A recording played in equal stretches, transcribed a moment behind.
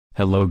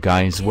Hello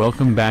guys,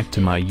 welcome back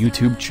to my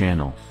YouTube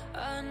channel.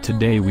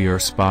 Today we are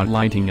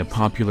spotlighting a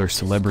popular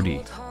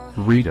celebrity,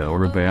 Rita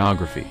Ora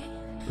Biography.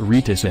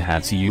 Rita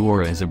Sahatçiu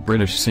Ora is a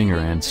British singer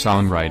and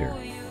songwriter.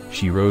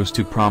 She rose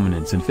to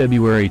prominence in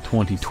February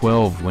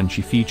 2012 when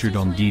she featured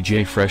on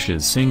DJ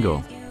Fresh's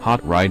single,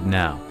 Hot Right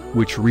Now,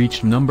 which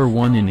reached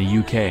 #1 in the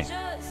UK.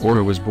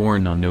 Ora was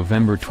born on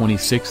November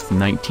 26,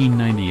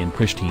 1990 in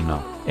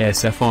Pristina,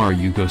 SFR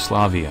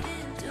Yugoslavia.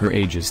 Her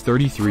age is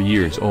 33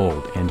 years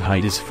old and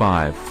height is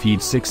 5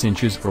 feet 6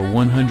 inches or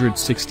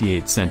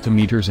 168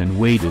 centimeters and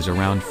weight is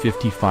around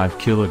 55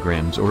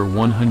 kilograms or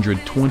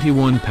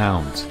 121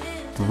 pounds.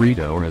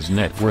 Rita Ora's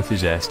net worth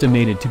is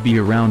estimated to be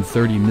around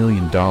 $30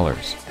 million.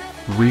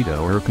 Rita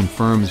Ora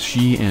confirms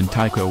she and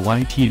Taika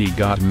Waititi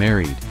got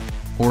married.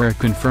 Ora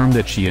confirmed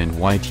that she and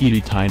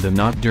Waititi tied a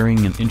knot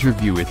during an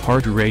interview with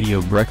Heart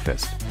Radio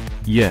Breakfast.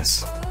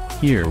 "Yes.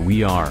 Here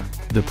we are,"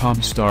 the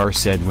pop star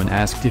said when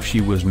asked if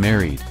she was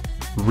married.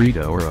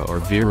 Rita Ora or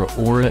Vera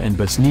Ora and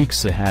Besnik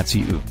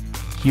Sahatçiu.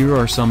 Here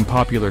are some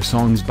popular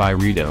songs by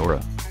Rita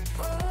Ora.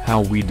 How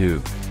We Do,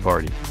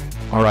 Party.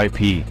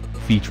 R.I.P.,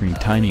 featuring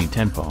Tiny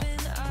Tempo.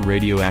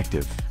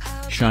 Radioactive.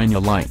 Shine a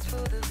Light.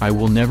 I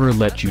Will Never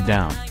Let You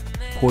Down.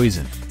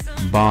 Poison.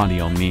 Body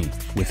on Me,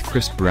 with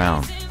Chris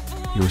Brown.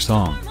 Your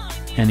Song.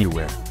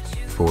 Anywhere.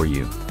 For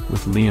You,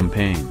 with Liam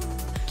Payne.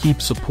 Keep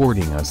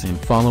supporting us and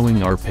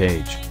following our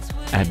page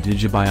at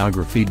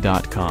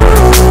digibiography.com.